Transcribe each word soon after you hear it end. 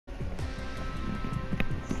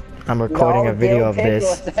I'm recording a video of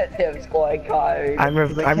this.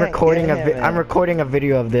 I'm recording a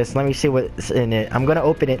video of this. Let me see what's in it. I'm gonna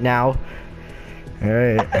open it now.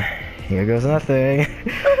 Alright. Here goes nothing.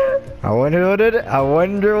 I wonder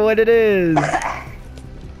what it is.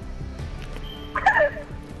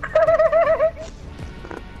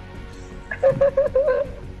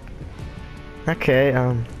 Okay,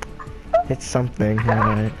 it's something.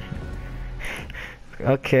 Alright.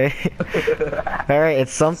 Okay. Alright,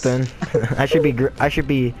 it's something. I should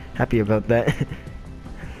be happy about that.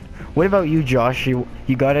 What about you, Josh? You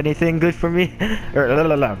got anything good for me? Or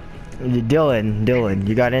Dylan,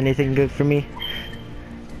 you got anything good for me?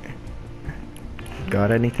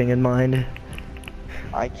 Got anything in mind?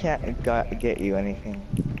 I can't get you anything.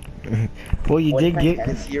 Well, you did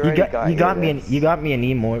get. You got me an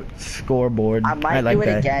emote scoreboard. I might like do it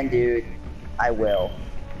that. again, dude. I will.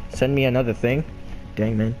 Send me another thing.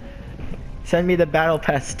 Dang, man. Send me the battle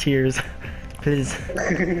pass tiers, please.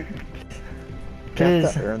 You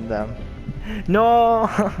have to earn them. No.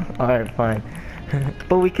 Alright, fine.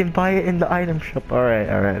 But we can buy it in the item shop.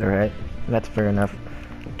 Alright. That's fair enough.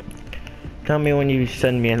 Tell me when you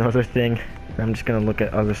send me another thing. I'm just gonna look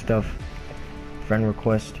at other stuff. Friend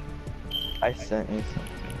request. I sent you something.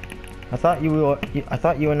 I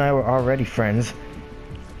thought you and I were already friends.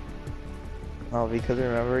 Oh, because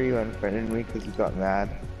remember you unfriended me because you got mad.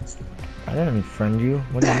 I didn't unfriend you.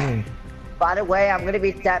 What do you mean? By the way, I'm gonna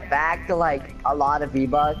be set back to like a lot of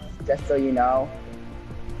V-Bucks, just so you know.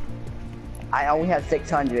 I only have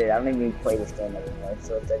 600. I don't even play this game anymore,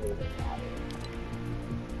 so it doesn't even matter.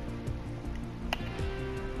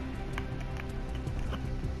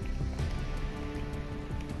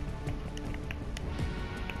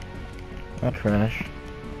 I crashed.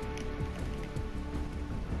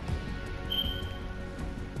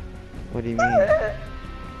 What do you mean?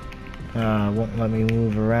 Won't let me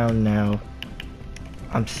move around now.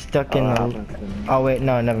 I'm stuck in the... Oh wait,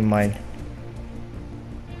 no, never mind.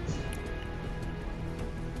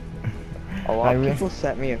 A lot of people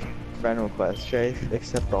sent me a friend request, Chase,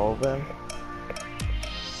 except all of them.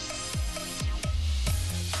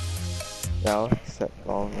 No, except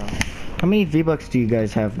all of them. How many V-Bucks do you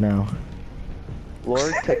guys have now?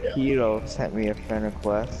 Lord Taquito sent me a friend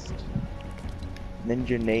request.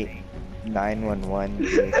 Ninja Nate 911.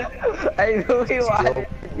 I really want to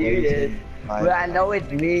do this, but I know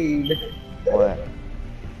it's mean. What?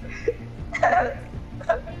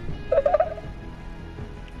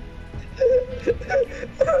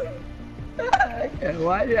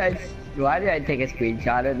 Why did I take a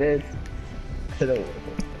screenshot of this?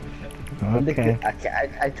 Okay.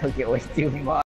 I took it way too much.